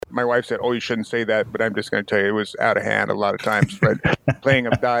my wife said, "Oh, you shouldn't say that," but I'm just going to tell you, it was out of hand a lot of times, right? Playing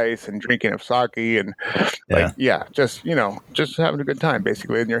of dice and drinking of sake and just having a good time,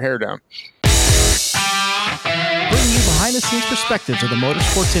 basically, and your hair down. Bringing you behind-the-scenes perspectives of the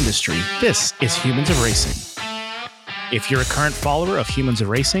motorsports industry, this is Humans of Racing. If you're a current follower of Humans of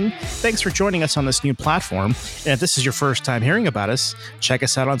Racing, thanks for joining us on this new platform. And if this is your first time hearing about us, check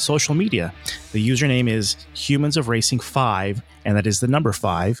us out on social media. The username is Humans of Racing 5, and that is the number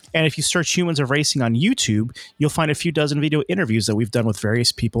 5. And if you search Humans of Racing on YouTube, you'll find a few dozen video interviews that we've done with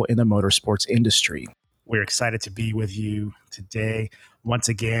various people in the motorsports industry. We're excited to be with you today, once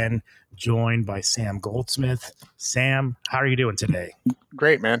again, joined by Sam Goldsmith. Sam, how are you doing today?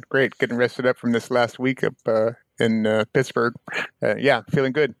 Great, man. Great. Getting rested up from this last week up in Pittsburgh.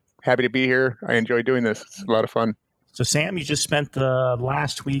 Feeling good. Happy to be here. I enjoy doing this. It's a lot of fun. So, Sam, you just spent the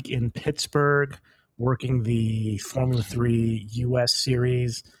last week in Pittsburgh working the Formula 3 U.S.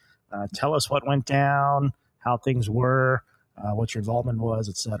 Series. Tell us what went down, how things were, what your involvement was,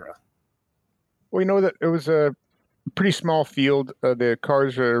 etc. Well, you know that it was a pretty small field. The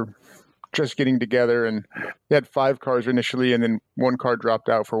cars are just getting together, and they had 5 cars initially, and then 1 car dropped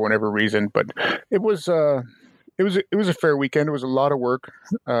out for whatever reason. But it was a fair weekend. It was a lot of work.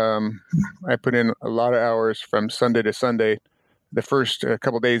 I put in a lot of hours from Sunday to Sunday. The first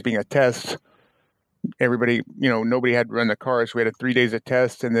couple of days being a test. Everybody, nobody had run the cars. We had 3 days of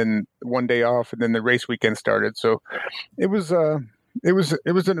test, and then 1 day off, and then the race weekend started. So it was an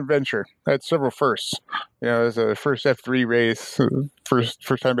adventure. I had several firsts. It was a first F3 race,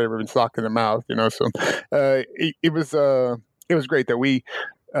 first time I'd ever been socked in the mouth. So it was great that we.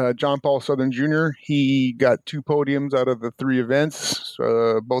 John Paul Southern Jr., he got 2 podiums out of the 3 events,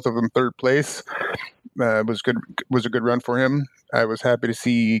 both of them 3rd place. Was a good run for him. I was happy to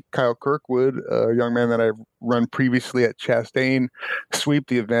see Kyle Kirkwood, a young man that I've run previously at Chastain, sweep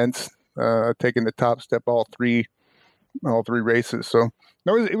the events, taking the top step all three races. So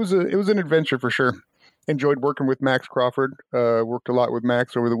no, it was an adventure for sure. Enjoyed working with Max Crawford. Worked a lot with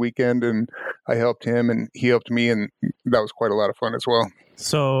Max over the weekend, and I helped him, and he helped me, and that was quite a lot of fun as well.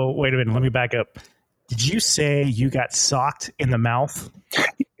 So wait a minute, let me back up. Did you say you got socked in the mouth?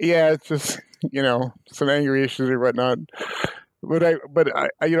 Yeah, it's just some anger issues or whatnot. But I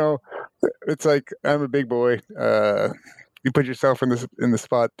it's like I'm a big boy. You put yourself in the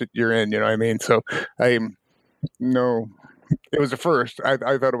spot that you're in. You know what I mean? So it was a first. I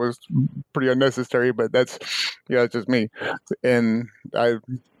thought it was pretty unnecessary, but that's just me. And I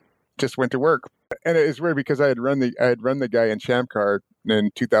just went to work. And it's weird because I had run the guy in Champ Car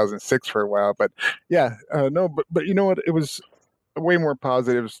in 2006 for a while. But but you know what? It was way more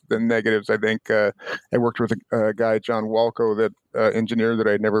positives than negatives. I think I worked with a guy, John Walco, that engineer that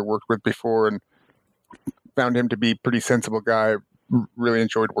I'd never worked with before, and found him to be a pretty sensible guy. Really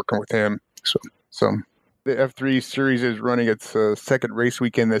enjoyed working with him. So the F3 series is running its second race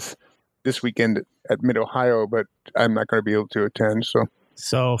weekend this weekend at Mid-Ohio, but I'm not going to be able to attend.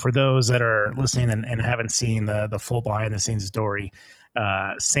 So for those that are listening and haven't seen the full behind-the-scenes story,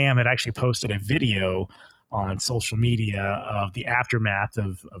 Sam had actually posted a video on social media of the aftermath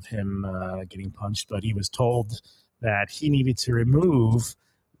of him getting punched, but he was told that he needed to remove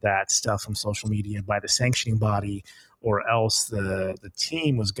that stuff from social media by the sanctioning body, or else the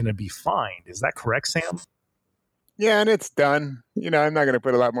team was going to be fined. Is that correct, Sam? Yeah, and it's done. I'm not going to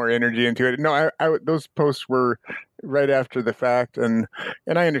put a lot more energy into it. No, I those posts were right after the fact, and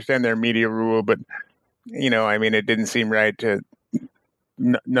I understand their media rule, but it didn't seem right to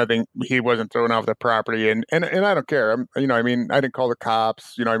nothing. He wasn't thrown off the property, and I don't care. I didn't call the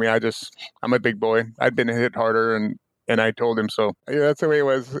cops. I'm a big boy. I've been hit harder, and I told him so. Yeah, that's the way it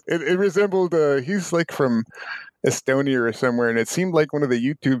was. It resembled. He's like from Estonia or somewhere, and it seemed like one of the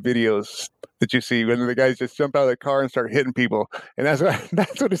YouTube videos that you see when the guys just jump out of the car and start hitting people, and that's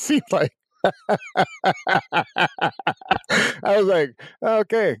what it seemed like. I was like,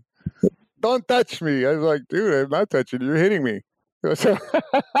 okay, don't touch me. I was like, dude, I'm not touching you. You're hitting me. So,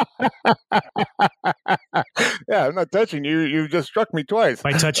 yeah, I'm not touching you. You just struck me twice.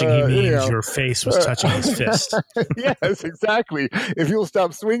 By touching, he means your face was touching his fist. Yes, exactly. If you'll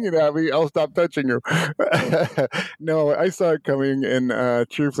stop swinging at me, I'll stop touching you. No, I saw it coming, and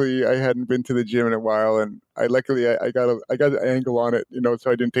truthfully, I hadn't been to the gym in a while, and I got an angle on it,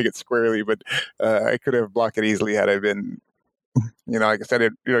 so I didn't take it squarely, but I could have blocked it easily had I been. Like I said, I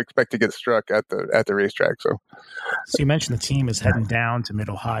didn't expect to get struck at the racetrack. So you mentioned the team is heading down to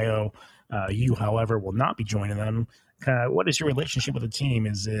Mid-Ohio. You, however, will not be joining them. What is your relationship with the team?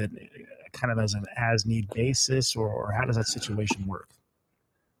 Is it kind of as an as-need basis, or how does that situation work?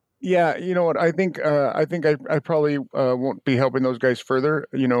 Yeah, you know what? I probably won't be helping those guys further.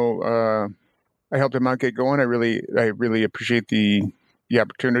 I helped them out get going. I really appreciate the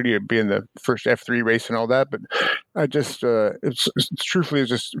opportunity of being the first F3 race and all that, but I just it's truthfully it's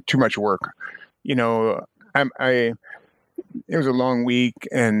just too much work. You know, I it was a long week,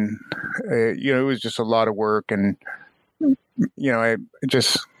 and it was just a lot of work, and I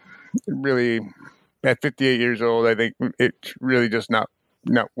just really at 58 years old, I think it's really just not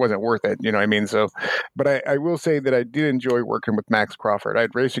wasn't worth it. You know what I mean? So, but I will say that I did enjoy working with Max Crawford.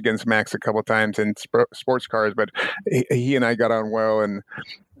 I'd raced against Max a couple of times in sports cars, but he and I got on well, and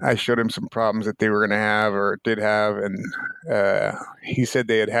I showed him some problems that they were going to have or did have, and he said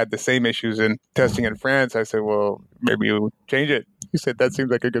they had the same issues in testing in France. I said, well, maybe you would change it. He said that seems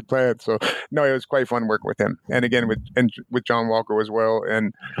like a good plan. So no, it was quite fun working with him, and again with John Walker as well,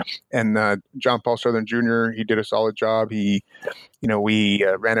 and John Paul Southern Jr. He did a solid job. We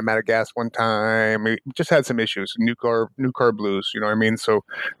ran him out of gas one time. We just had some issues, new car blues. You know what I mean? So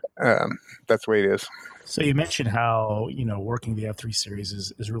that's the way it is. So you mentioned how, working the F3 series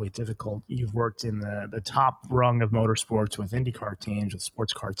is really difficult. You've worked in the top rung of motorsports with IndyCar teams, with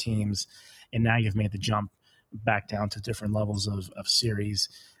sports car teams, and now you've made the jump back down to different levels of series.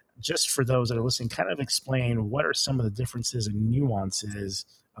 Just for those that are listening, kind of explain what are some of the differences and nuances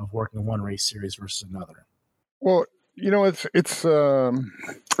of working one race series versus another. Well, it's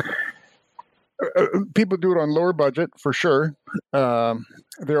people do it on lower budget for sure.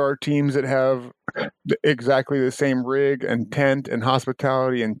 There are teams that have exactly the same rig and tent and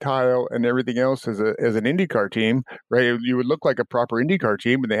hospitality and tile and everything else as an IndyCar team, right? You would look like a proper IndyCar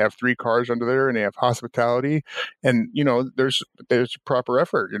team, and they have 3 cars under there, and they have hospitality, and there's proper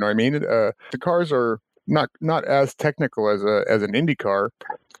effort. You know what I mean? The cars are not as technical as an IndyCar,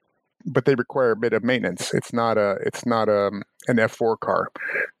 but they require a bit of maintenance. It's not an F4 car.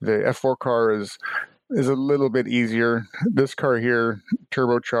 The F4 car is a little bit easier. This car here,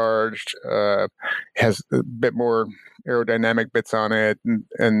 turbocharged, has a bit more aerodynamic bits on it,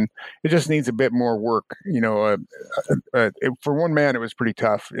 and it just needs a bit more work. For one man, it was pretty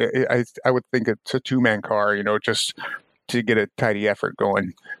tough. I would think it's a 2-man car, just to get a tidy effort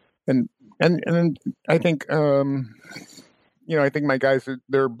going, and I think. I think my guys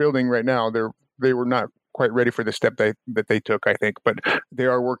they're building right now. They were not quite ready for the step that they took, I think, but they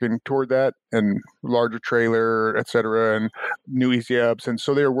are working toward that, and larger trailer, et cetera, and new easy ups, and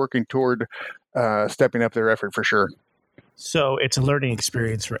so they're working toward stepping up their effort for sure. So it's a learning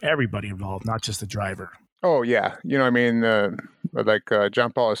experience for everybody involved, not just the driver. Oh yeah,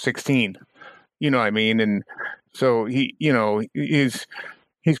 John Paul is 16. You know what I mean, and so he's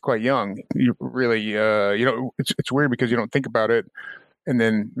quite young. You really, it's weird because you don't think about it. And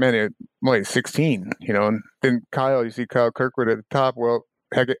then, man, he's 16, and then Kyle, you see Kyle Kirkwood at the top. Well,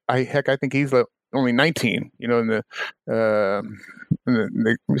 I think he's only 19,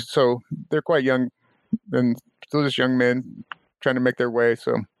 so they're quite young and still just young men trying to make their way.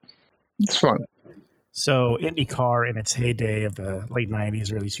 So it's fun. So IndyCar in its heyday of the late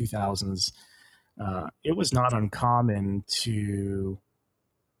 90s, early 2000s, it was not uncommon to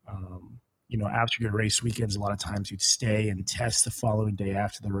after your race weekends, a lot of times you'd stay and test the following day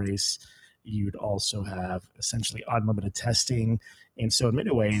after the race. You'd also have essentially unlimited testing. And so in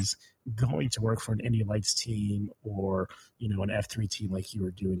many ways, going to work for an Indy Lights team or, an F3 team like you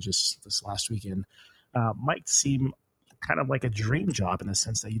were doing just this last weekend might seem kind of like a dream job in the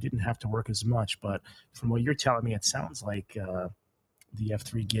sense that you didn't have to work as much. But from what you're telling me, it sounds like the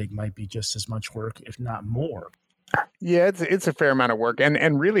F3 gig might be just as much work, if not more. Yeah, it's a fair amount of work,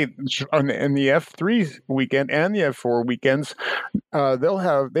 and really, in the F3 weekend and the F4 weekends,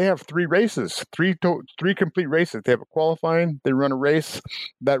 they have 3 races, three complete races. They have a qualifying, they run a race,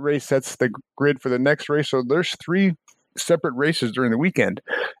 that race sets the grid for the next race. So there's 3 separate races during the weekend,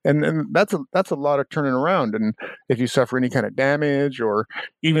 and that's a lot of turning around. And if you suffer any kind of damage, or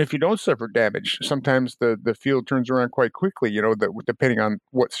even if you don't suffer damage, sometimes the field turns around quite quickly. Depending on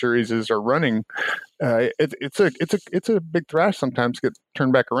what series are running, it's a big thrash sometimes to get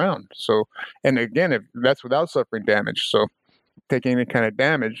turned back around. So, and again, if that's without suffering damage, so taking any kind of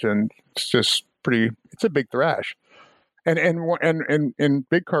damage, and it's a big thrash. And in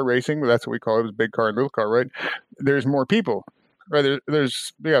big car racing, that's what we call it, was big car and little car, right? There's more people, right?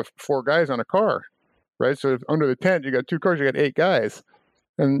 We have 4 guys on a car, right? So if under the tent, you got 2 cars, you got 8 guys.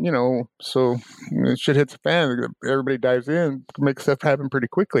 And, so shit hits the fan, everybody dives in, makes stuff happen pretty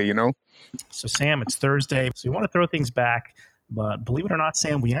quickly, So Sam, it's Thursday, so we want to throw things back, but believe it or not,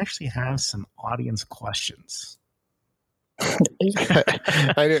 Sam, we actually have some audience questions. It's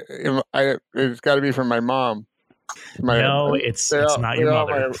got to be from my mom. No, it's not your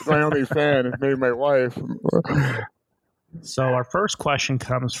mother. My only fan is maybe my wife. So our first question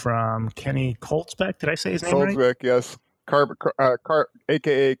comes from Kenny Coltsbeck. Did I say his name right? Coltsbeck, yes.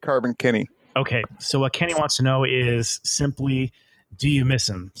 AKA Carbon Kenny. Okay, so what Kenny wants to know is simply, do you miss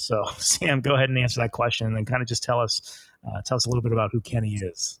him? So Sam, go ahead and answer that question, and then kind of just tell us a little bit about who Kenny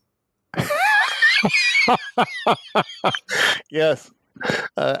is. Yes.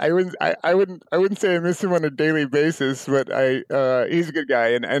 I wouldn't say I miss him on a daily basis, but he's a good guy,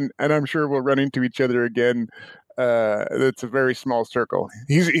 and I'm sure we'll run into each other again. It's a very small circle.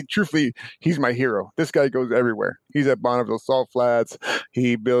 Truthfully, he's my hero. This guy goes everywhere. He's at Bonneville Salt Flats.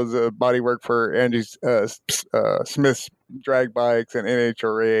 He builds a bodywork for Andy Smith's drag bikes and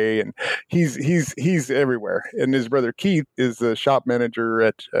NHRA, and he's everywhere. And his brother Keith is the shop manager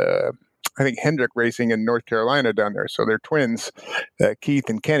at I think Hendrick Racing in North Carolina down there. So they're twins, Keith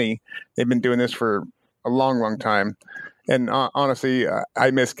and Kenny. They've been doing this for a long time. And honestly,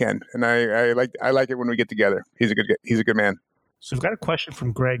 I miss Ken, and I like it when we get together. He's a good man. So we've got a question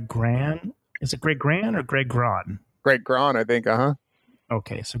from Greg Gran. Is it Greg Gran or Greg Gron? Greg Gron, I think.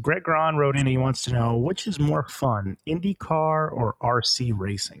 Okay, so Greg Gron wrote in. He wants to know, which is more fun, IndyCar or RC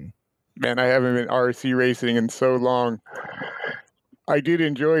racing? Man, I haven't been RC racing in so long. I did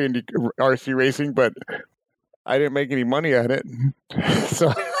enjoy RC racing, but I didn't make any money at it.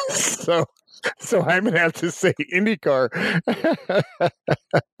 So I'm going to have to say IndyCar.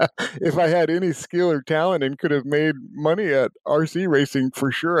 If I had any skill or talent and could have made money at RC racing,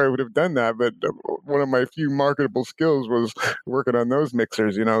 for sure I would have done that. But one of my few marketable skills was working on those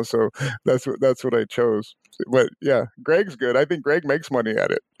mixers, so that's what I chose. But yeah, Greg's good. I think Greg makes money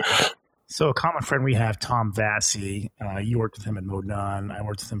at it. So a common friend we have, Tom Vassy. You worked with him at Modon. I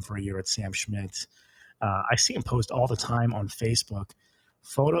worked with him for a year at Sam Schmidt. I see him post all the time on Facebook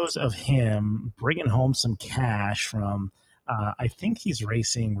photos of him bringing home some cash from, I think he's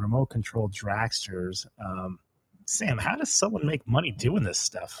racing remote-controlled dragsters. Sam, how does someone make money doing this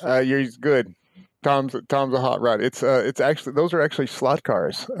stuff? He's good. Tom's a hot rod. It's actually, those are actually slot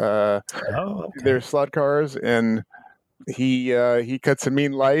cars. Okay. They're slot cars, and he cuts a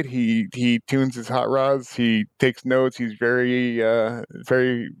mean light. He tunes his hot rods. He takes notes. He's very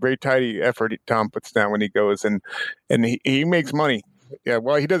very tidy effort Tom puts down when he goes, and he makes money. Yeah,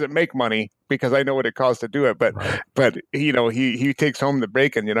 well, he doesn't make money because I know what it costs to do it, but he takes home the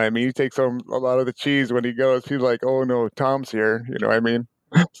bacon. You know what I mean? He takes home a lot of the cheese when he goes. He's like, oh no, Tom's here. You know what I mean?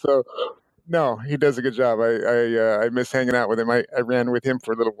 So no, he does a good job. I miss hanging out with him. I ran with him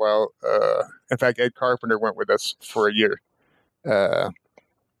for a little while. In fact, Ed Carpenter went with us for a year,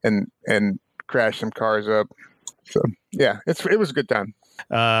 and crashed some cars up. So yeah, it was a good time.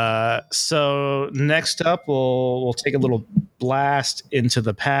 So next up, we'll take a little blast into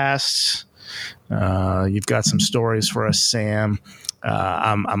the past. You've got some stories for us, Sam.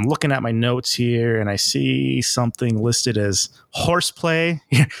 I'm looking at my notes here, and I see something listed as horseplay.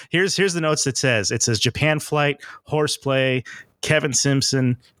 Here's the notes that says Japan flight, horseplay, Kevin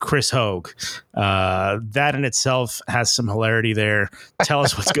Simpson, Chris Hogue. That in itself has some hilarity there. Tell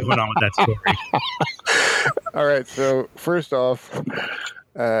us what's going on with that story. All right. So first off,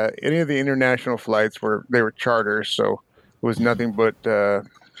 any of the international flights were charters, so it was nothing but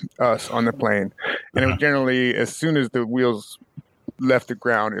us on the plane, and it was generally, as soon as the wheels left the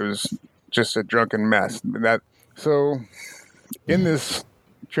ground, it was just a drunken mess. So in this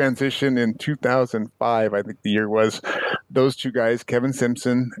transition in 2005, I think the year was, those two guys, Kevin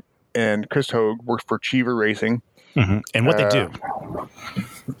Simpson and Chris Hogue, worked for Cheever Racing. Mm-hmm. And what they do?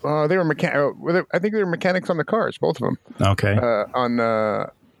 They were I think they were mechanics on the cars, both of them. Okay. On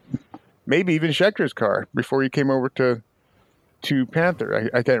maybe even Schechter's car before he came over to Panther.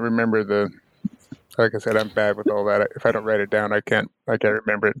 I can't remember like I said, I'm bad with all that. If I don't write it down, I can't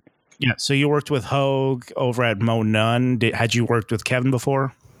remember it. Yeah. So you worked with Hogue over at Mo Nunn. Had you worked with Kevin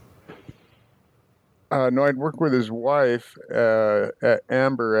before? No, I'd worked with his wife, at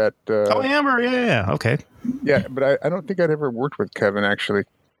Amber at. Amber, yeah, okay. Yeah, but I don't think I'd ever worked with Kevin, actually.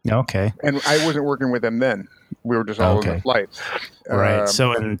 Okay. And I wasn't working with him then. We were just all on the flight. Right.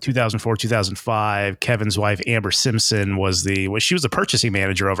 So in 2004, 2005, Kevin's wife, Amber Simpson, she was the purchasing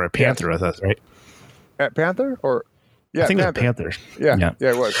manager over at Panther with us, right? At Panther? Or yeah, I think Panther. It was Panther. Yeah,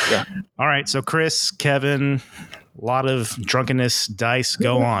 it was. Yeah. All right. So Chris, Kevin, a lot of drunkenness, dice,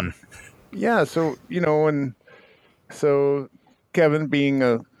 go on. Yeah, so and so Kevin, being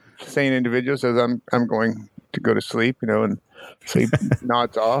a sane individual, says, I'm going to go to sleep, and sleep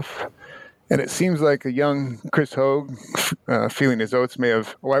nods off. And it seems like a young Chris Hogue, feeling his oats, may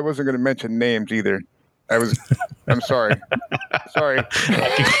have. Well, I wasn't going to mention names either. I was I'm sorry. Sorry. I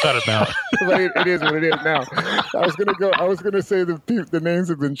can cut it out. But it is what it is now. I was gonna say the names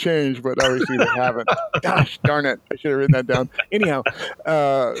have been changed, but obviously they haven't. Gosh darn it! I should have written that down. Anyhow,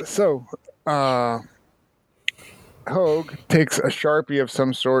 Hogue takes a Sharpie of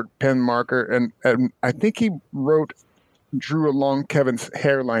some sort, pen marker, and I think he drew along Kevin's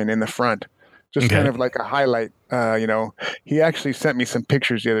hairline in the front, just kind of like a highlight. He actually sent me some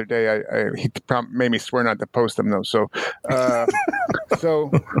pictures the other day. He made me swear not to post them though. So,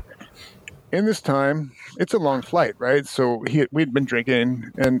 so in this time, it's a long flight, right? So we'd been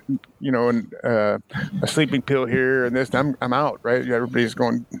drinking, and a sleeping pill here and this. I'm out, right? Everybody's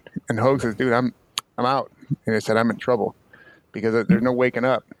going, and Hogue says, "Dude, I'm out," and I said, "I'm in trouble because there's no waking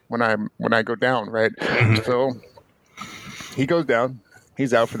up when I go down, right?" So he goes down.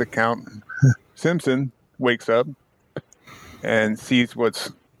 He's out for the count. Simpson wakes up and sees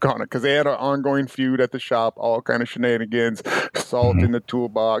what's gone, because they had an ongoing feud at the shop, all kind of shenanigans, salt in the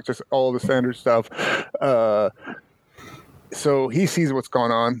toolbox, just all the standard stuff. So he sees what's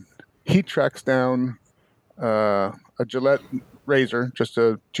going on. He tracks down a Gillette razor, just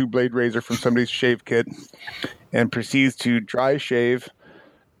a 2-blade razor from somebody's shave kit, and proceeds to dry shave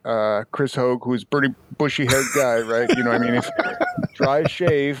Chris Hogue, who's a pretty bushy haired guy, right? You know what I mean? Dry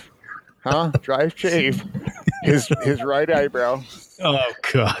shave his right eyebrow. Oh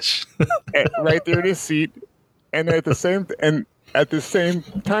gosh! Right there in his seat, and at the same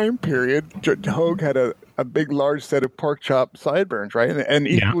time period, Hogue had a big, large set of pork chop sideburns, right, and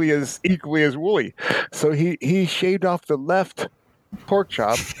equally as woolly. So he shaved off the left pork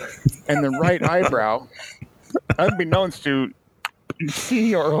chop and the right eyebrow, unbeknownst to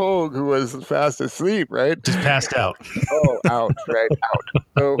Senior Hogue, who was fast asleep, right? Just passed out. Oh, out.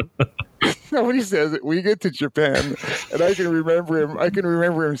 So nobody says it. We get to Japan, and I can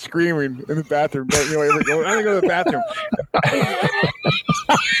remember him screaming in the bathroom. I'm gonna go to the bathroom.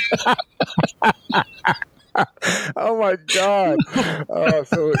 Oh my God!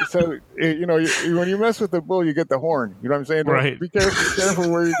 So when you mess with the bull, you get the horn. You know what I'm saying? Right. Be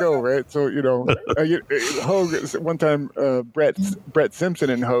careful where you go. Right. So Hogue, one time, Brett Simpson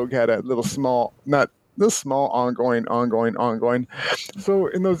and Hogue had a little small, ongoing. So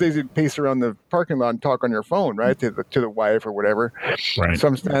in those days, you'd pace around the parking lot and talk on your phone, right, to the wife or whatever. Right. So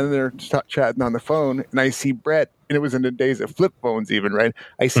I'm standing there chatting on the phone, and I see Brett, and it was in the days of flip phones, even, right?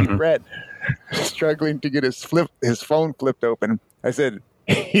 I see Brett struggling to get his phone flipped open. I said,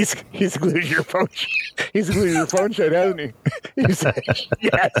 He's glued your phone. He's glued your phone shut, hasn't he? He said,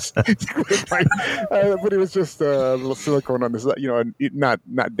 "Yes." But it was just a little silicone on this,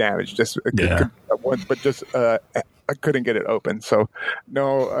 not damaged, just but just I couldn't get it open. So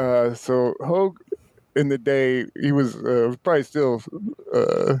no. So Hogue, in the day, he was probably still.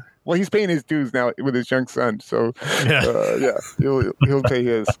 Well, he's paying his dues now with his young son. So he'll pay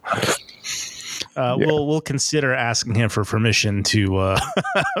his. We'll consider asking him for permission to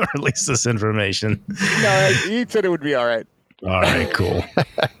release this information. No, he said it would be all right. All right, cool.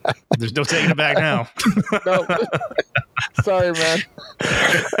 There's no taking it back now. No, sorry, man.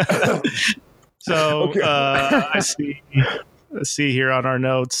 So okay. I see here on our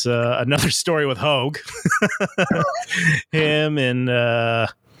notes another story with Hogue. Him and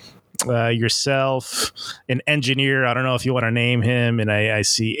yourself, an engineer. I don't know if you want to name him. And I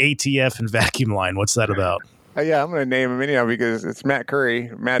see ATF and vacuum line. What's that about? Yeah, I'm going to name him anyhow because it's Matt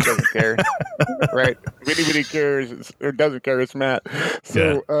Curry. Matt doesn't care, right? If anybody cares or doesn't care, it's Matt.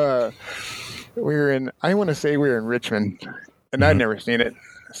 So I want to say we were in Richmond, and I'd never seen it.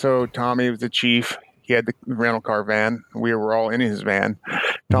 So Tommy was the chief. He had the rental car van. We were all in his van.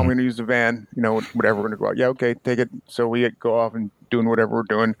 Tommy going to use the van, whatever, we're going to go out. Yeah, okay, take it. So we go off and doing whatever we're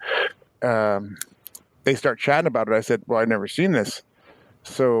doing. They start chatting about it. I said, well, I've never seen this.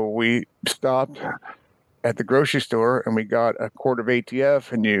 So we stopped at the grocery store and we got a quart of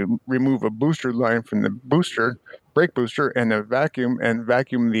ATF, and you remove a booster line from the brake booster, and vacuum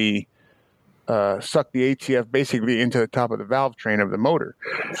the suck the ATF basically into the top of the valve train of the motor,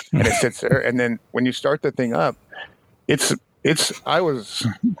 and it sits there. And then when you start the thing up, I was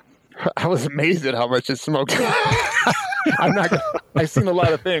amazed at how much it smoked. I've seen a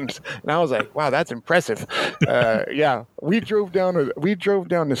lot of things, and I was like, wow, that's impressive. We drove down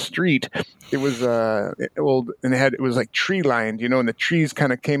the street. It was old, and it was like tree lined, and the trees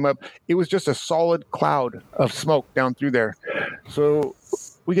kind of came up. It was just a solid cloud of smoke down through there. So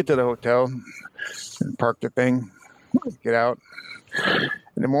we get to the hotel and park the thing, get out.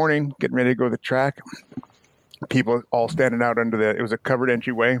 In the morning, getting ready to go to the track. People all standing out it was a covered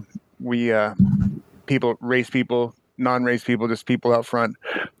entryway. Race people, non-race people, just people out front.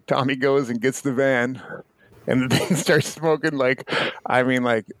 Tommy goes and gets the van, and the thing starts smoking like, I mean,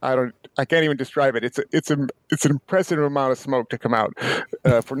 like I can't even describe it. It's an impressive amount of smoke to come out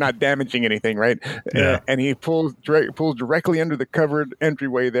for not damaging anything, right? Yeah. And he pulls directly under the covered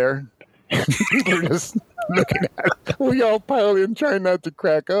entryway there. People are just looking at it. We all pile in, trying not to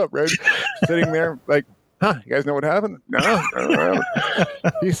crack up, right? Sitting there like, huh, you guys know what happened? No.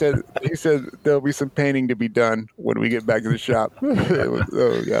 He said there'll be some painting to be done when we get back to the shop.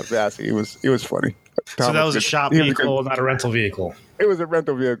 Vassy. It was funny. So that was a shop vehicle, not a rental vehicle. It was a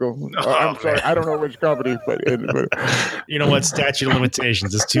rental vehicle. I'm sorry, I don't know which company, but you know what? Statute of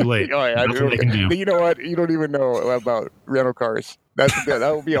limitations. It's too late. Oh, yeah, Nothing they can do. You know what? You don't even know about rental cars. That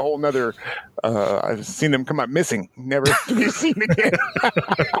will be a whole nother. I've seen them come up missing, never to be seen again.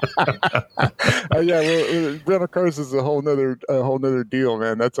 Rental cars is a whole nother deal,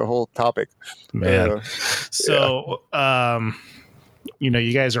 man. That's a whole topic, man.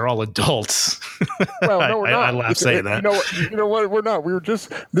 You guys are all adults. Well, no, we're not. I laugh saying that. You know what? We're not. We were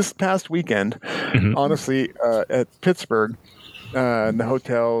just this past weekend, honestly, at Pittsburgh. And the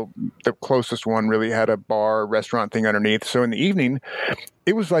hotel, the closest one, really had a bar, restaurant thing underneath. So in the evening,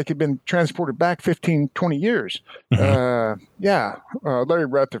 it was like it'd been transported back 15, 20 years. Larry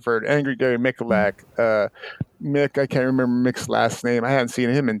Rutherford, Angry Gary Michalak, Mick, I can't remember Mick's last name. I haven't seen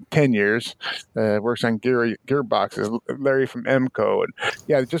him in 10 years. Works on gearboxes. Larry from EMCO.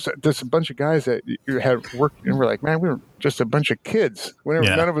 And just a bunch of guys that you had worked, and we're like, man, we were just a bunch of kids.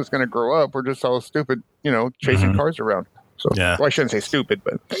 None of us going to grow up. We're just all stupid, chasing cars around. So, well, I shouldn't say stupid,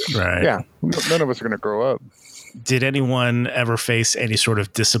 but none of us are going to grow up. Did anyone ever face any sort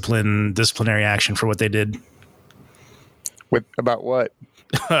of disciplinary action for what they did? About what?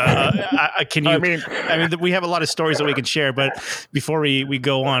 Can you? I mean, we have a lot of stories that we can share, but before we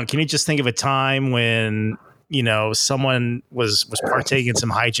go on, can you just think of a time when someone was partaking in some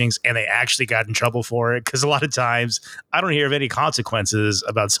hijinks and they actually got in trouble for it? Because a lot of times I don't hear of any consequences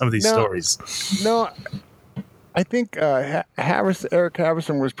about some of these stories. No. I think Eric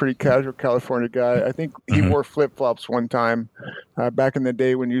Havison was pretty casual California guy. I think he wore flip-flops one time back in the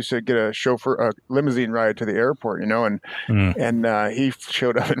day when you used to get a limousine ride to the airport, and he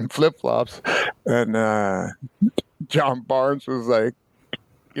showed up in flip-flops, and John Barnes was like,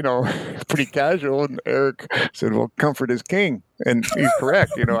 pretty casual, and Eric said, well, comfort is king. And he's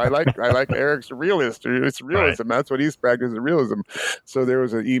correct. I like Eric's realist. It's realism. Right. That's what he's practicing, realism. So there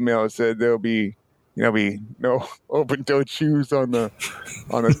was an email that said there'll be no open-toed shoes on the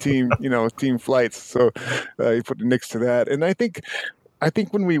team, team flights. So he put the next to that. And I think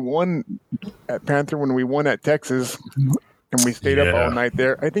when we won at Panther, when we won at Texas, and we stayed up all night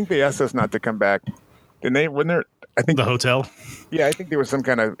there, I think they asked us not to come back. Didn't they? I think the hotel. Yeah, I think there was I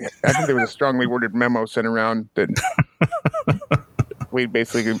think there was a strongly worded memo sent around that we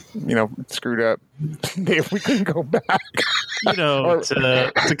basically, screwed up. If we couldn't go back,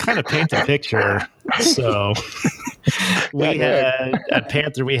 to kind of paint the picture. So at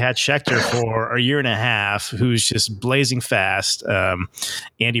Panther, we had Schechter for a year and a half, who's just blazing fast.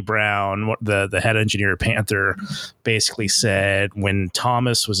 Andy Brown, the head engineer at Panther, basically said when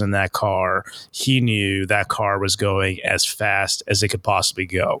Thomas was in that car, he knew that car was going as fast as it could possibly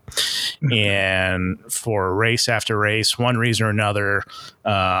go. And for race after race, one reason or another,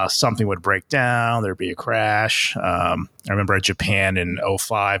 something would break down. There'd be a crash. I remember at Japan in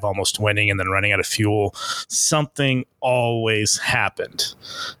 2005, almost winning and then running out of fuel. Something always happened.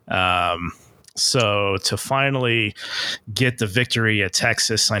 So to finally get the victory at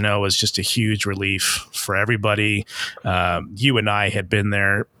Texas, I know was just a huge relief for everybody. You and I had been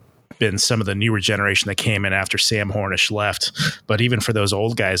there, been some of the newer generation that came in after Sam Hornish left. But even for those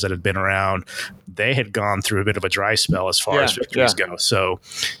old guys that had been around, they had gone through a bit of a dry spell as far as victories go. So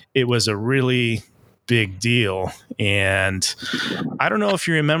it was a really big deal. And I don't know if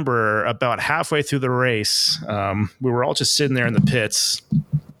you remember, about halfway through the race, we were all just sitting there in the pits,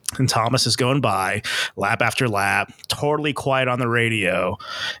 and Thomas is going by lap after lap, totally quiet on the radio.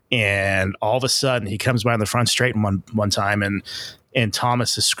 And all of a sudden he comes by on the front straight one time, and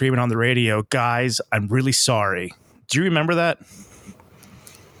Thomas is screaming on the radio, guys, I'm really sorry. Do you remember that?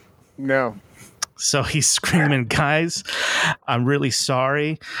 No. So he's screaming, guys, I'm really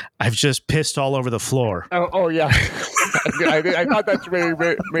sorry. I've just pissed all over the floor. Oh yeah. I thought that's where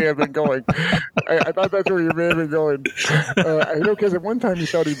you may have been going. I thought that's where you may have been going. I know, because at one time he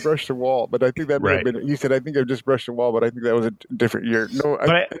thought he brushed the wall, but I think that may have been, he said, I think I just brushed the wall, but I think that was a different year. No,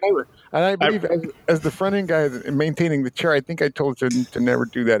 I believe as the front end guy maintaining the chair, I think I told him to never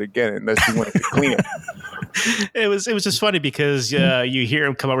do that again unless he wanted to clean it. It was just funny because you hear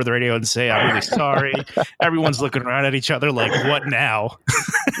him come over the radio and say, I'm really sorry. Everyone's looking around at each other like, what now?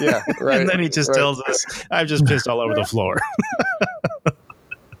 Yeah, right. And then he just tells us, I've just pissed all over the floor.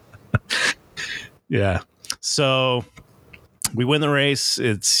 Yeah. So we win the race.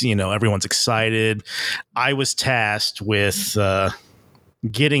 It's, everyone's excited. I was tasked with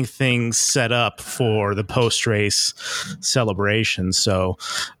getting things set up for the post-race celebration. So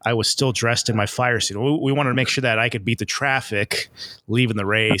I was still dressed in my fire suit. We wanted to make sure that I could beat the traffic leaving the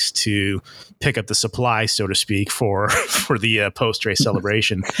race to pick up the supply, so to speak, for the post-race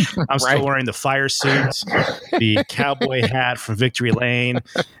celebration. I'm still wearing the fire suit, the cowboy hat from Victory Lane,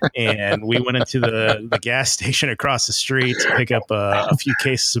 and we went into the gas station across the street to pick up a few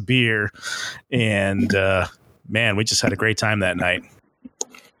cases of beer. And man, we just had a great time that night.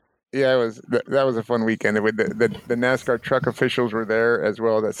 Yeah, that was a fun weekend. The NASCAR truck officials were there as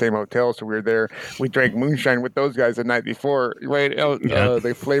well, that same hotel. So we were there. We drank moonshine with those guys the night before. Right?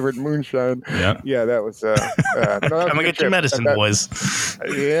 They flavored moonshine. Yeah, that was. Come and get your medicine, boys.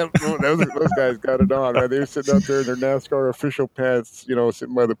 Yeah, those guys got it on. Right? They were sitting out there in their NASCAR official pants,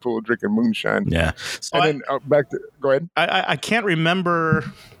 sitting by the pool drinking moonshine. Yeah. So and then back to go ahead. I can't remember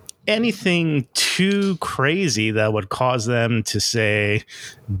anything too crazy that would cause them to say,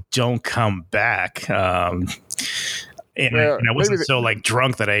 don't come back. And I wasn't so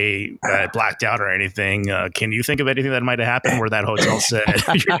drunk that I blacked out or anything. Can you think of anything that might have happened where that hotel said,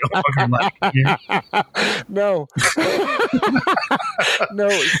 you're no longer here? No. No.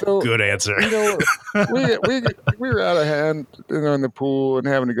 So, good answer. We were out of hand in the pool and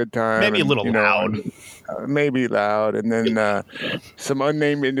having a good time. Maybe a little loud. Maybe loud. And then some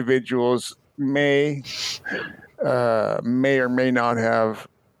unnamed individuals may or may not have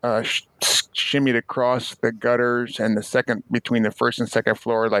shimmied across the gutters and between the first and second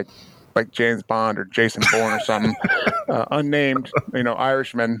floor, like James Bond or Jason Bourne or something. Unnamed,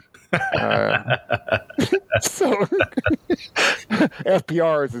 Irishman. So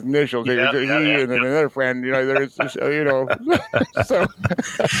FPR is his initials. He and another friend, there's so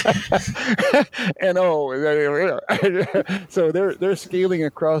so they're scaling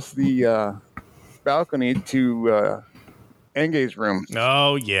across the balcony to Enge's room.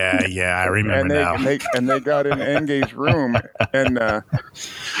 Oh yeah, I remember now. And they got in Enge's room, and there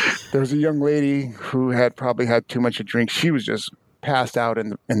was a young lady who had probably had too much to drink. She was just passed out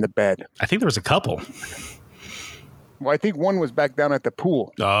in the bed. I think there was a couple. Well, I think one was back down at the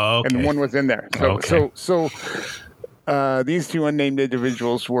pool. Oh, okay. And one was in there. So these two unnamed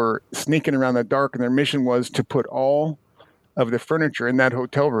individuals were sneaking around the dark, and their mission was to put all of the furniture in that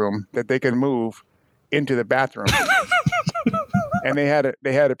hotel room that they could move into the bathroom. And they had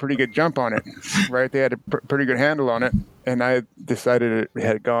a pretty good jump on it, right? They had a pretty good handle on it. And I decided it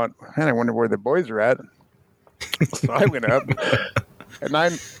had gone, man, I wonder where the boys are at. So I went up and I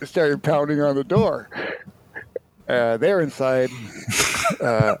started pounding on the door. They're inside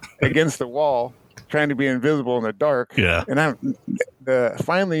against the wall, trying to be invisible in the dark. Yeah. And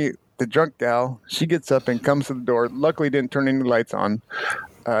finally, the drunk gal, she gets up and comes to the door. Luckily, didn't turn any lights on.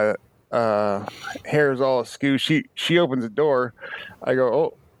 Hair's all askew. She opens the door. I go,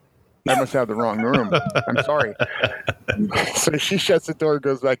 oh, I must have the wrong room. I'm sorry. So she shuts the door,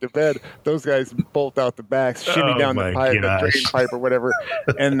 goes back to bed. Those guys bolt out the back, shimmy down the pipe, the drain pipe or whatever.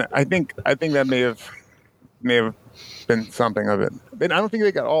 And I think that may have been something of it. I don't think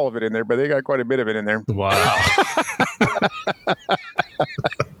they got all of it in there, but they got quite a bit of it in there. Wow.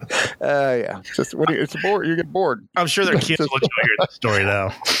 Yeah. Just it's bored. You get bored. I'm sure their kids will enjoy your story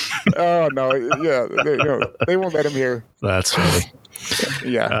though. Oh no! Yeah, they won't let him hear. That's funny.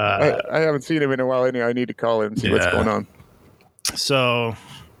 Yeah, I haven't seen him in a while. Anyway, I need to call him and see what's going on. So,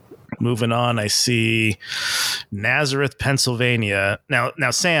 moving on, I see Nazareth, Pennsylvania. Now,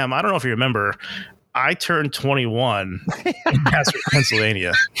 Sam, I don't know if you remember, I turned 21 in Nazareth,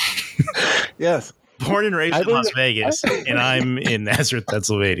 Pennsylvania. Yes. Born and raised in Las Vegas, and I'm in Nazareth,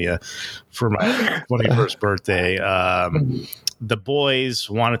 Pennsylvania for my 21st birthday. The boys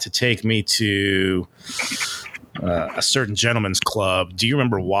wanted to take me to a certain gentleman's club. Do you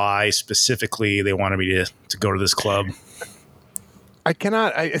remember why specifically they wanted me to go to this club? I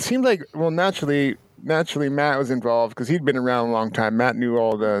cannot. It seemed like, well, naturally Matt was involved because he'd been around a long time. Matt knew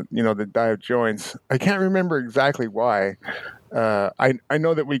all the dive joints. I can't remember exactly why. I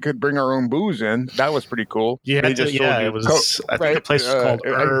know that we could bring our own booze in. That was pretty cool. Yeah, it was. I think the place was called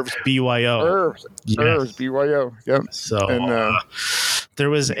Herbs BYO. Herbs BYO. Yep. So there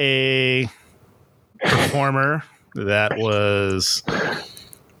was a performer that was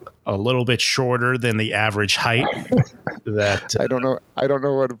a little bit shorter than the average height. That I don't know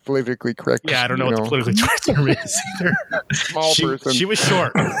what a politically correct. Yeah, I don't know what the politically correct term is either. Small person. She was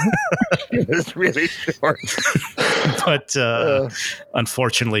short. She was really short. But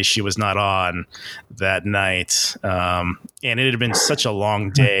unfortunately, she was not on that night. And it had been such a long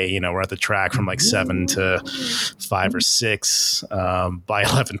day. You know, we're at the track from like 7 to 5 or 6. By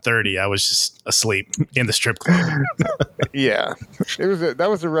 11:30, I was just asleep in the strip club. Yeah,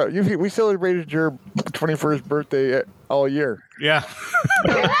 we celebrated your 21st birthday all year. Yeah.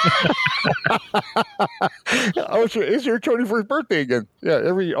 Oh, sure. It's your 21st birthday again.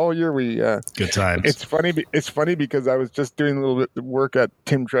 Yeah, all year we. Good times. It's funny because I was just doing a little bit of work at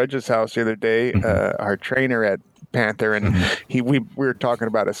Tim Dredge's house the other day. Our trainer at Panther, and we were talking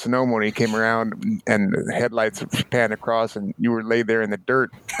about a Sonoma when he came around, and the headlights panned across, and you were laid there in the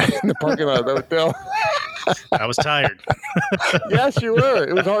dirt in the parking lot of the hotel. I was tired. Yes, you were.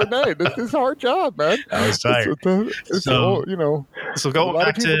 It was a hard night. This is a hard job, man. I was tired. So going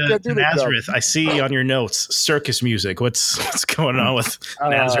back to Nazareth, I see on your notes circus music. What's going on with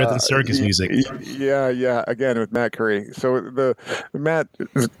Nazareth and circus music? Yeah. Again, with Matt Curry. So Matt,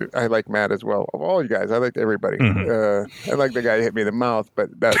 I like Matt as well. Of all you guys, I like everybody. I like the guy who hit me in the mouth,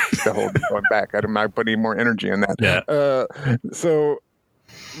 but that's the whole going back. I'm not putting any more energy in that. Yeah. So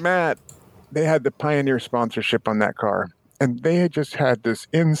Matt, they had the Pioneer sponsorship on that car, and they had just had this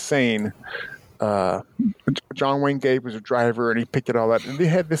insane. John Wayne Gage was a driver, and he picked it all up. And they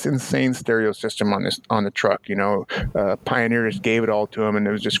had this insane stereo system on the truck. You know, Pioneer just gave it all to him, and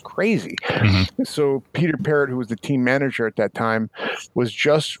it was just crazy. So Peter Parrott, who was the team manager at that time, was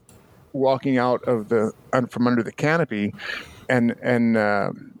just walking out of from under the canopy, and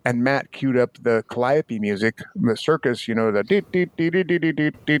Matt queued up the Calliope music, the circus, you know, the dee dee dee dee dee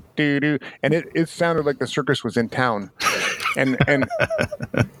dee dee dee dee, and it sounded like the circus was in town, and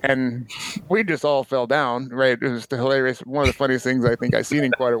we just all fell down. Right, it was hilarious. One of the funniest things I think I've seen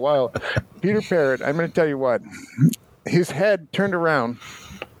in quite a while. Peter Parrott, I'm going to tell you what, his head turned around,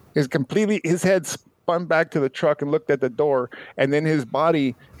 his head spun back to the truck and looked at the door, and then his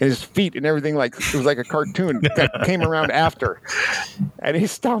body and his feet and everything, like it was like a cartoon that came around after, and he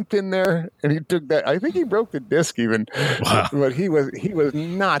stomped in there and he took that. I think he broke the disc even. Wow. But he was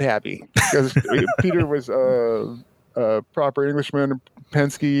not happy because Peter was a proper Englishman,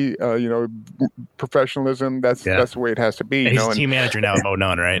 Penske, professionalism. That's the way it has to be. And he's team manager now at Mo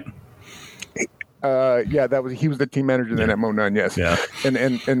Nunn, right? He was the team manager then at Mo Nunn, yes. Yeah.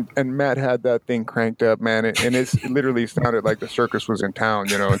 And Matt had that thing cranked up, man, and it literally sounded like the circus was in town,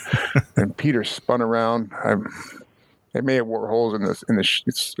 you know. And Peter spun around. It may have wore holes in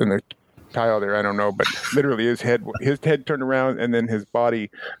the tile there, I don't know, but literally his head turned around, and then his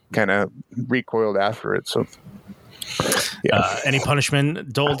body kind of recoiled after it. So. Yeah. Any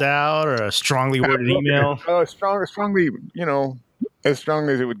punishment doled out, or a strongly worded email? Strongly, you know. As strong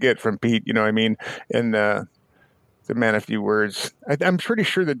as it would get from Pete, you know what I mean? And the man of few words. I'm pretty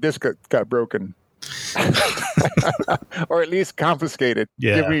sure the disc got broken. Or at least confiscated.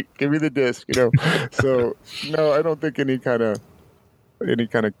 Yeah. Give me the disc, you know. So no, I don't think any kind of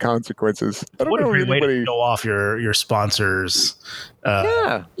consequences. I don't what know a great way anybody... to show off your sponsors.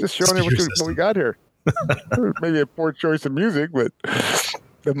 Just showing them what we got here. Maybe a poor choice of music, but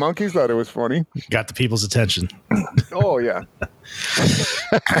the monkeys thought it was funny. Got the people's attention. Oh, yeah.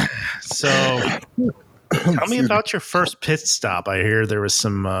 So, tell me about your first pit stop. I hear there was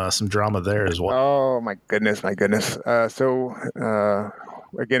some drama there as well. Oh, my goodness. Again, the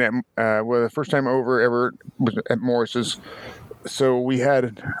first time ever was at Morris's. So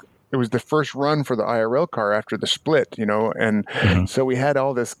it was the first run for the IRL car after the split, you know, and so we had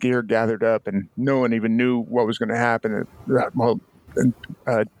all this gear gathered up, and no one even knew what was going to happen. And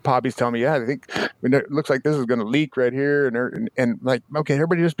Poppy's telling me, I think it looks like this is going to leak right here, and like, okay,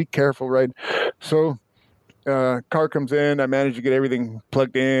 everybody just be careful, right? So car comes in, I managed to get everything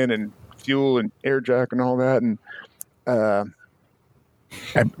plugged in, and fuel and air jack and all that, and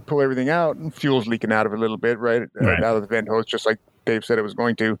I pull everything out, and fuel's leaking out of it a little bit, right? Out of the vent hose, just like Dave said it was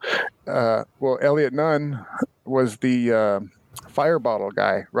going to. Well, Elliot Nunn was the fire bottle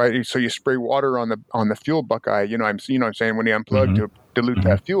guy, right? So you spray water on the fuel buckeye. You know what I'm saying, when you unplug to dilute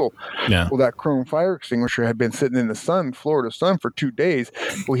that fuel. Yeah. Well, that chrome fire extinguisher had been sitting in the Florida sun for 2 days.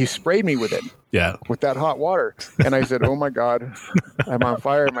 Well, he sprayed me with it. Yeah. With that hot water, and I said, "Oh my God, I'm on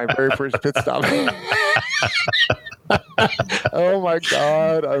fire!" My very first pit stop. Oh my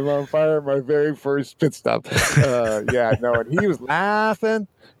God, I'm on fire! My very first pit stop. And he was laughing.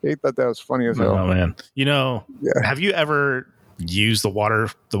 He thought that was funny as hell. Oh man, have you ever used the water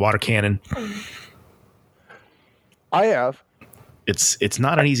cannon? I have. it's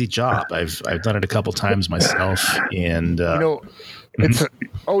not an easy job. I've done it a couple times myself, and it's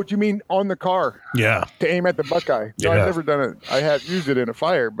do you mean on the car? Yeah, to aim at the buckeye. No, I've never done it. I have used it in a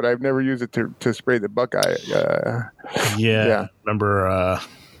fire, but I've never used it to spray the buckeye. Yeah. Remember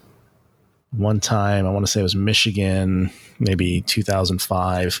one time, I want to say it was Michigan, maybe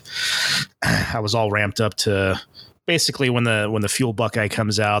 2005. I was all ramped up to. Basically, when the fuel buckeye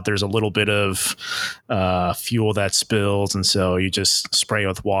comes out, there's a little bit of fuel that spills, and so you just spray it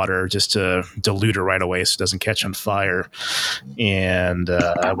with water just to dilute it right away so it doesn't catch on fire. And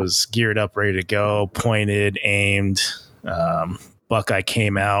I was geared up, ready to go, pointed, aimed. Buckeye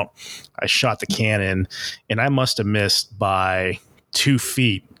came out. I shot the cannon, and I must have missed by 2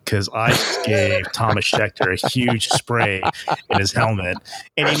 feet, because I just gave Thomas Schechter a huge spray in his helmet.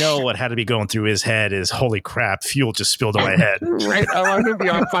 And what had to be going through his head is, holy crap, fuel just spilled on my head. Right, I want to be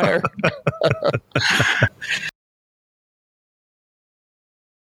on fire.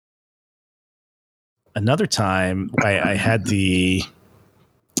 Another time, I had the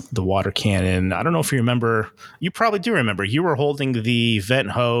water cannon. I don't know if you remember. You probably do remember. You were holding the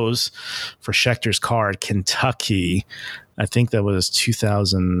vent hose for Schechter's car at Kentucky. I think that was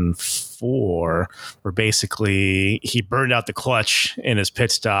 2004, where basically he burned out the clutch in his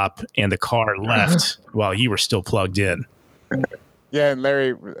pit stop and the car left while you were still plugged in. Yeah, and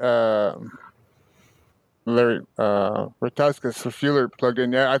Larry Ratuskas, the fueler, plugged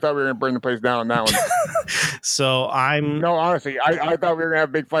in. Yeah, I thought we were going to burn the place down on that one. No, honestly, I thought we were going to have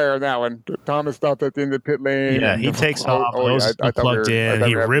a big fire on that one. Thomas stopped at the end of the pit lane. Yeah, he takes off, hose is plugged in,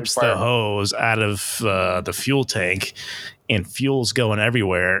 he rips the hose out of the fuel tank, and fuel's going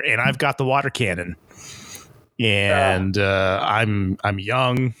everywhere, and I've got the water cannon. And I'm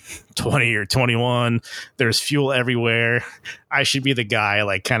young, 20 or 21. There's fuel everywhere. I should be the guy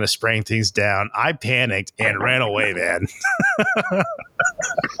like kind of spraying things down. I panicked and ran away, man.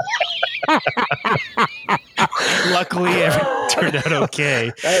 Luckily, everything turned out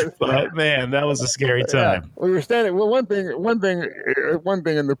okay. But man, that was a scary time. Yeah. We were standing. Well, one thing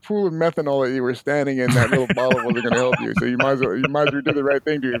in the pool of methanol that you were standing in, that little bottle wasn't going to help you. So you might as well do the right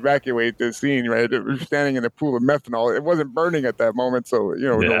thing to evacuate the scene. Right, we were standing in the pool of methanol. It wasn't burning at that moment, so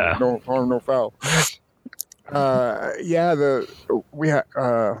no harm, no foul.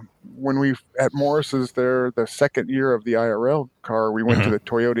 When we at Morris's there, the second year of the IRL car, we went to the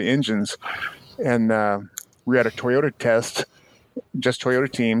Toyota engines, and we had a Toyota test, just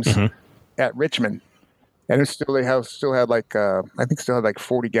Toyota teams at Richmond, and still had like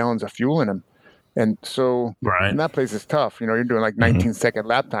 40 gallons of fuel in them, and so and that place is tough. You're doing like 19-second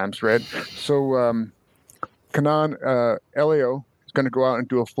lap times, right? So Kanan Elio is going to go out and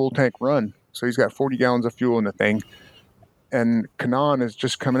do a full tank run. So he's got 40 gallons of fuel in the thing. And Kanan is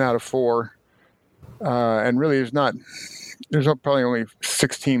just coming out of 4. And really, there's probably only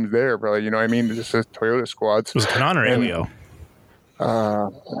 6 teams there, probably. You know what I mean? It's just Toyota squads. Was it Kanan or Elio?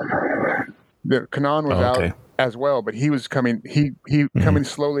 The Kanan was out as well, but he was coming. He coming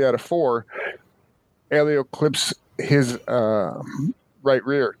slowly out of 4. Elio clips his right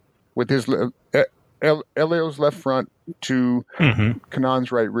rear with his Elio's left front to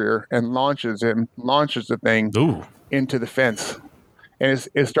Kanan's right rear, and launches the thing into the fence, and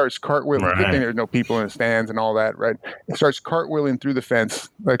it starts cartwheeling. Good thing there's no people in the stands and all that, right? It starts cartwheeling through the fence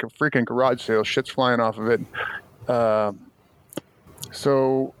like a freaking garage sale. Shit's flying off of it.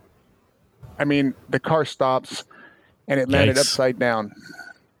 So, I mean, the car stops, and it landed upside down.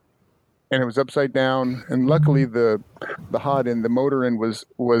 And it was upside down, and luckily the hot end, the motor end was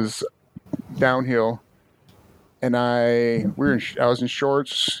downhill, and I was in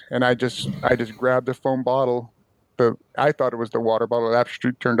shorts, and I just grabbed the foam bottle. I thought it was the water bottle. It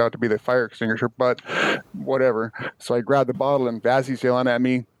actually turned out to be the fire extinguisher, but whatever. So I grabbed the bottle, and Vazzy's yelling at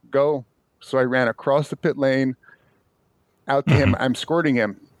me, "Go!" So I ran across the pit lane, out to him. I'm squirting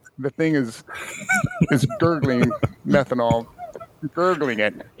him. The thing is gurgling methanol, gurgling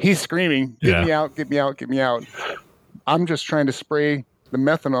it. He's screaming, "Get me out! Get me out! Get me out!" I'm just trying to spray the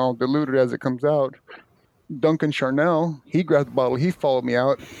methanol, diluted as it comes out. Duncan Charnell, he grabbed the bottle. He followed me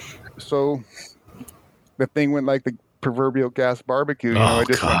out. So the thing went like the proverbial gas barbecue. God.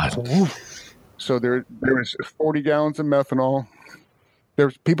 Went, so there was 40 gallons of methanol.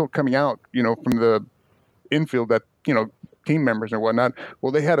 There's people coming out, from the infield that, team members and whatnot.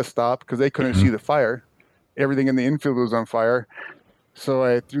 Well, they had to stop because they couldn't see the fire. Everything in the infield was on fire. So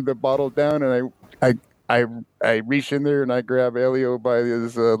I threw the bottle down, and I reached in there, and I grabbed Elio by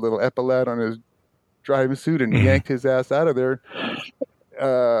his little epaulet on his driving suit and yanked his ass out of there.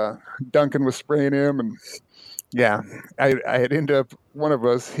 Duncan was spraying him, and I had ended up, one of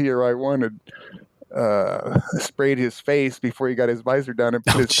us, he or I won, sprayed his face before he got his visor down and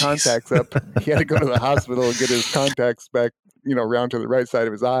put his contacts up. He had to go to the hospital and get his contacts back, round to the right side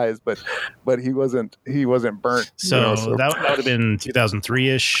of his eyes, but he wasn't burnt. So, that would have been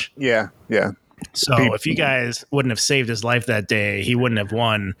 2003-ish. Yeah. So if you guys wouldn't have saved his life that day, he wouldn't have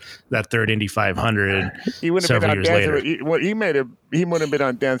won that third Indy 500. He wouldn't have been on Dancing. He wouldn't have been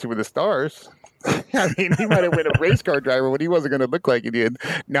on Dancing with the Stars. I mean, he might have been a race car driver, but he wasn't going to look like he did.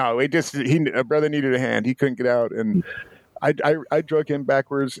 No, a brother needed a hand. He couldn't get out, and I drug him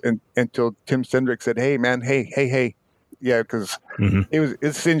backwards until Tim Cindric said, "Hey, man, hey." Yeah, because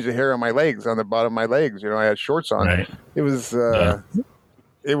it singed the hair on my legs, on the bottom of my legs. I had shorts on. Right. It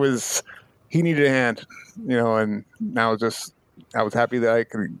was he needed a hand, and I was happy that I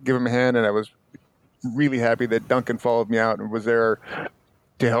could give him a hand, and I was really happy that Duncan followed me out and was there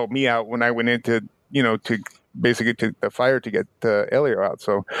to help me out when I went into, to basically to the fire to get Elio out.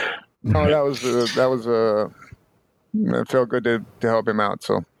 So, it felt good to help him out.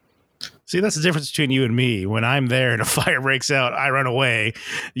 So. See, that's the difference between you and me. When I'm there and a fire breaks out, I run away.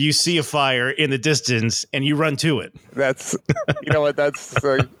 You see a fire in the distance and you run to it. That's,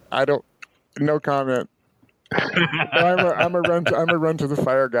 I don't, no comment. I'm a run to the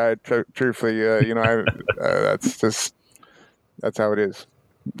fire guy. Truthfully, that's how it is.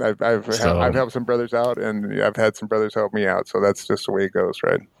 I've helped some brothers out, and I've had some brothers help me out. So that's just the way it goes,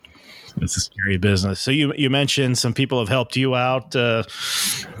 right? It's a scary business. So you mentioned some people have helped you out.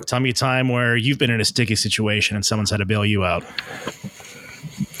 Tell me a time where you've been in a sticky situation and someone's had to bail you out.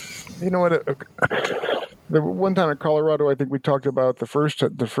 You know what? The one time in Colorado, I think we talked about the first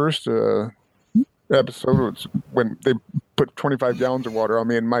episode was when they put 25 gallons of water on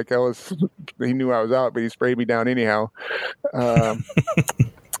me, and Mike Ellis, he knew I was out, but he sprayed me down anyhow.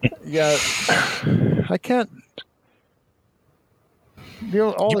 Yeah, I can't.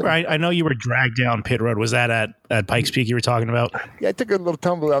 I know you were dragged down pit road. Was that at Pikes Peak you were talking about? Yeah, I took a little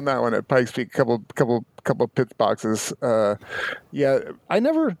tumble on that one at Pikes Peak. Couple pit boxes. Yeah, I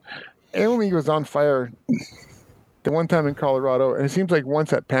only was on fire the one time in Colorado, and it seems like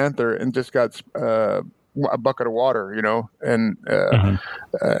once at Panther, and just got a bucket of water, and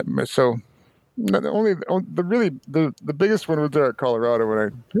so. The biggest one was there at Colorado when I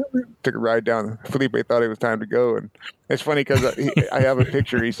took a ride down. Felipe thought it was time to go, and it's funny because I have a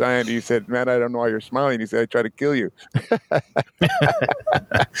picture he signed. He said, "Man, I don't know why you're smiling." He said, "I tried to kill you." But,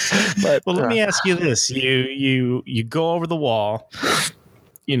 well, let me ask you this: you go over the wall.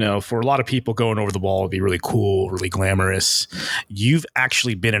 For a lot of people, going over the wall would be really cool, really glamorous. You've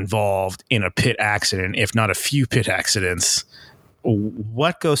actually been involved in a pit accident, if not a few pit accidents.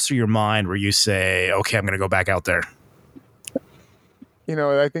 What goes through your mind where you say, okay, I'm going to go back out there?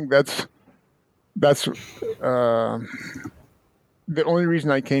 I think that's the only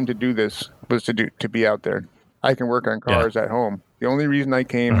reason I came to do this was to be out there. I can work on cars at home. The only reason I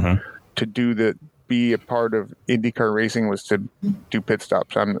came to be a part of IndyCar racing was to do pit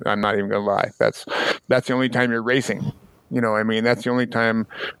stops. I'm not even going to lie. That's the only time you're racing. That's the only time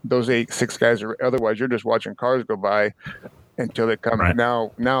those 6 guys are. Otherwise, you're just watching cars go by until they come. Right.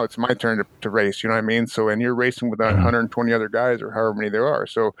 Now it's my turn to race. You know what I mean? So, and you're racing with 120 other guys or however many there are.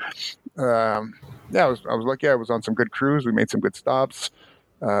 So, I was lucky. I was on some good crews. We made some good stops.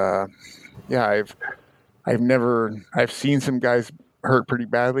 I've seen some guys hurt pretty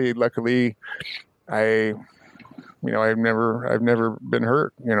badly. Luckily, I've never been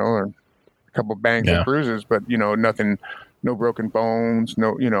hurt. Or a couple of bangs and bruises, but nothing, no broken bones,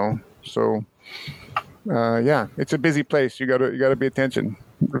 no. So. It's a busy place. You gotta pay attention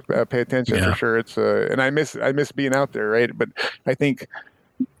for sure. It's and I miss being out there, right? But I think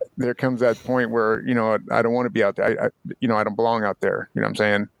there comes that point where I don't want to be out there. I don't belong out there. You know what I'm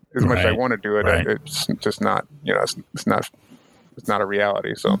saying? As much as I want to do it, it's just not. It's not a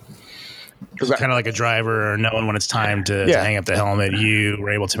reality. So. It's kind of like a driver knowing when it's time to hang up the helmet. You were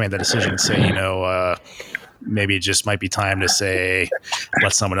able to make that decision and say, maybe it just might be time to say,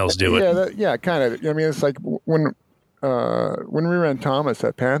 let someone else do it. Kind of. I mean, it's like when we ran Thomas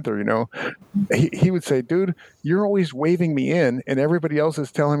at Panther, he would say, "Dude, you're always waving me in, and everybody else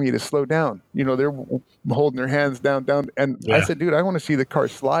is telling me to slow down." They're holding their hands down, and I said, "Dude, I want to see the car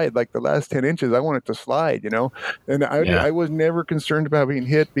slide like the last 10 inches. I want it to slide, And I was never concerned about being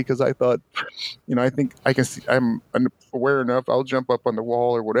hit because I thought, I think I can see. I'm aware enough. I'll jump up on the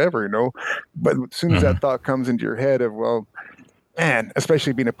wall or whatever, But as soon as that thought comes into your head of, well, man,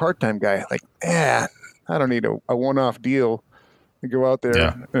 especially being a part-time guy, like, I don't need a one-off deal to go out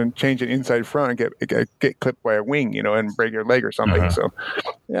there and change an inside front and get clipped by a wing, and break your leg or something. So,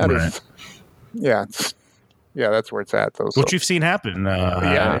 Yeah, that's where it's at. Though, so. Which you've seen happen.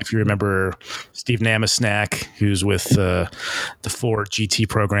 If you remember Steve Namasnack, who's with the Ford GT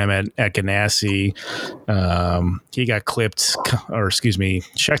program at Ganassi, he got clipped,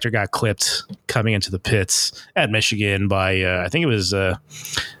 Scheckter got clipped coming into the pits at Michigan by, I think it was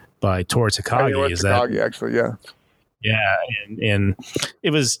by Toru Takagi. Is Takagi, actually, yeah. Yeah, and it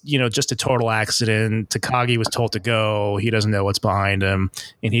was, just a total accident. Takagi was told to go. He doesn't know what's behind him,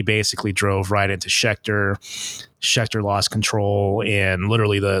 and he basically drove right into Scheckter. Scheckter lost control, and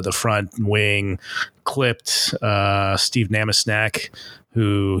literally the front wing clipped Steve Namasnack,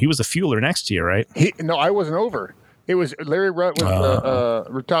 who he was the fueler next to you, right? No, I wasn't over. It was Larry Rutt was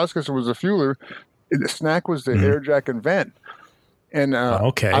Rutauskas was the fueler. Snack was the air jack and vent, and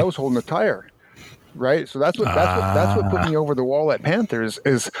I was holding the tire. Right, so that's what put me over the wall at Panthers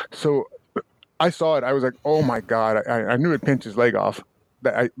is. So I saw it. I was like, "Oh my god!" I knew it pinched his leg off.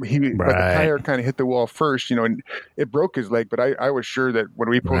 But the tire kind of hit the wall first, and it broke his leg. But I was sure that when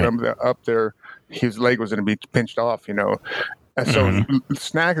we pulled him up there, his leg was going to be pinched off. And so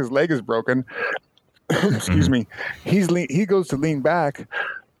Snack, his leg is broken. Excuse me. He goes to lean back,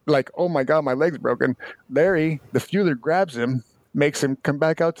 like, "Oh my god, my leg's broken." Larry, the fueler, grabs him. Makes him come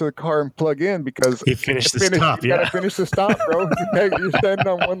back out to the car and plug in because he finished the stop. You gotta finish the stop, bro. You're standing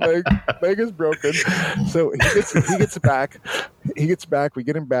on one leg is broken. So he gets back. He gets back. We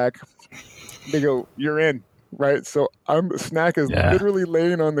get him back. They go, "You're in." Right. So Snack is literally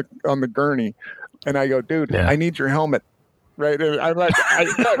laying on the gurney, and I go, "Dude, I need your helmet." Right. And I'm like,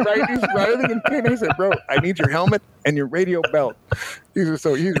 he's writhing in pain. I said, "Bro, I need your helmet and your radio belt." He's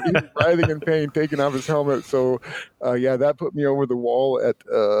writhing in pain, taking off his helmet. So, that put me over the wall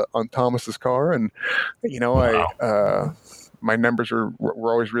on Thomas's car. And, my numbers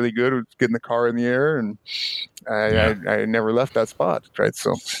were always really good with getting the car in the air. And I never left that spot. Right.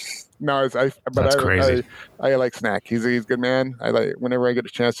 So. No, that's crazy. I like Snack. He's a good man. I like whenever I get a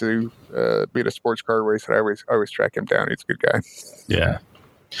chance to be at a sports car race, I always track him down. He's a good guy. Yeah.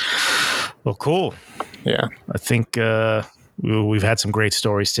 Well, cool. Yeah, I think we've had some great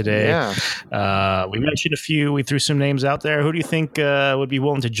stories today. Yeah. We mentioned a few. We threw some names out there. Who do you think would be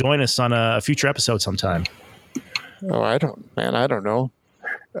willing to join us on a future episode sometime? Oh, I don't know. I don't know.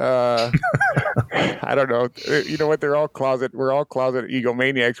 You know what? We're all closet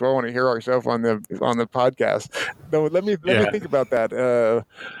egomaniacs. We all want to hear ourselves on the podcast. No, let me think about that.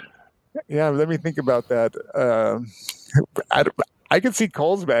 Let me think about that. I could see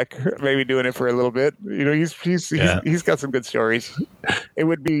Colesbeck maybe doing it for a little bit. He's got some good stories. It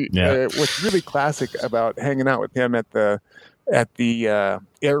would be what's really classic about hanging out with him at the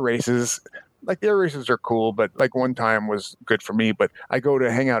air races. Like the air races are cool, but like one time was good for me. But I go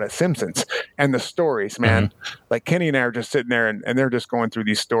to hang out at Simpsons, and the stories, man. Mm-hmm. Like Kenny and I are just sitting there, and they're just going through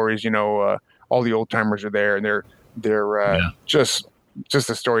these stories. All the old timers are there, and they're just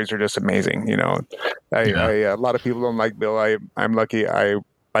the stories are just amazing. A lot of people don't like Bill. I'm lucky. I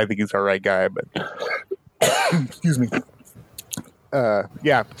think he's our right guy, but excuse me. So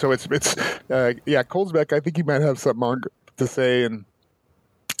it's Colesbeck. I think he might have something to say and.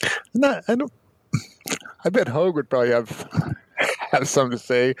 I bet Hogue would probably have something to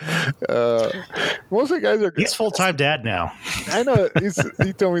say. Most of the guys are. He's full-time dad now. I know.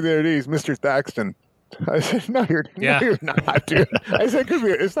 He told me the other day he's Mr. Thaxton. I said, no, you're not, dude. I said,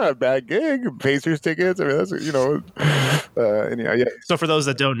 it's not a bad gig. Pacers tickets. I mean, that's anyhow, yeah. So for those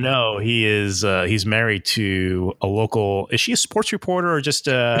that don't know, he's married to a local. Is she a sports reporter or just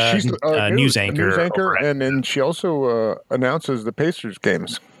a news anchor? News anchor, and then she also announces the Pacers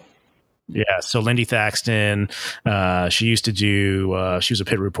games. Yeah, so Lindy Thaxton, she used to do. She was a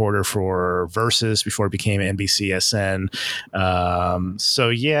pit reporter for Versus before it became NBCSN. So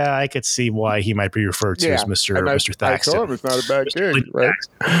yeah, I could see why he might be referred to as Mr. Thaxton. I told him it's not a bad gig, right?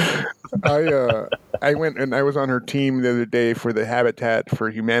 I went and I was on her team the other day for the Habitat for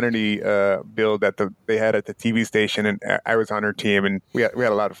Humanity bill that they had at the TV station, and I was on her team, and we had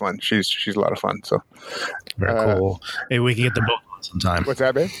a lot of fun. She's a lot of fun. So very cool. Maybe we can get them both on sometime. What's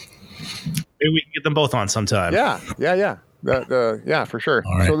that, babe? Maybe we can get them both on sometime. Yeah. For sure.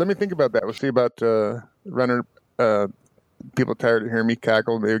 Right. So let me think about that. We'll see about runner. People tired of hearing me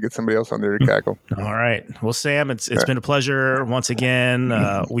cackle. Maybe get somebody else on there to cackle. All right. Well, Sam, it's been a pleasure once again.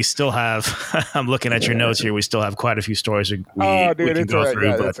 We still have. I'm looking at your notes here. We still have quite a few stories we can go through.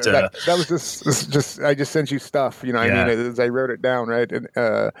 Yeah, but that was just. I just sent you stuff. I mean, as I wrote it down, right? And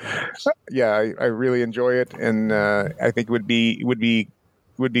I really enjoy it, and I think it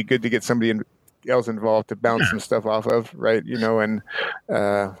would be good to get somebody else involved to bounce some stuff off of, right? And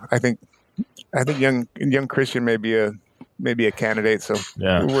I think young Christian may be maybe a candidate. So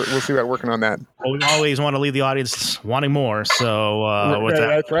we'll see about working on that. Well, we always want to leave the audience wanting more. So with that,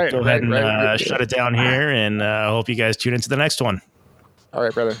 that's right. Go ahead and shut it down here, and hope you guys tune into the next one. All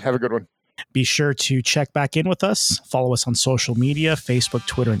right, brother. Have a good one. Be sure to check back in with us. Follow us on social media, Facebook,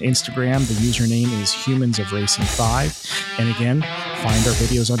 Twitter, and Instagram. The username is Humans of Racing 5. And again, find our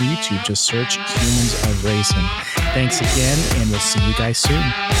videos on YouTube. Just search Humans of Racing. Thanks again, and we'll see you guys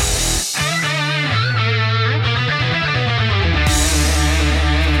soon.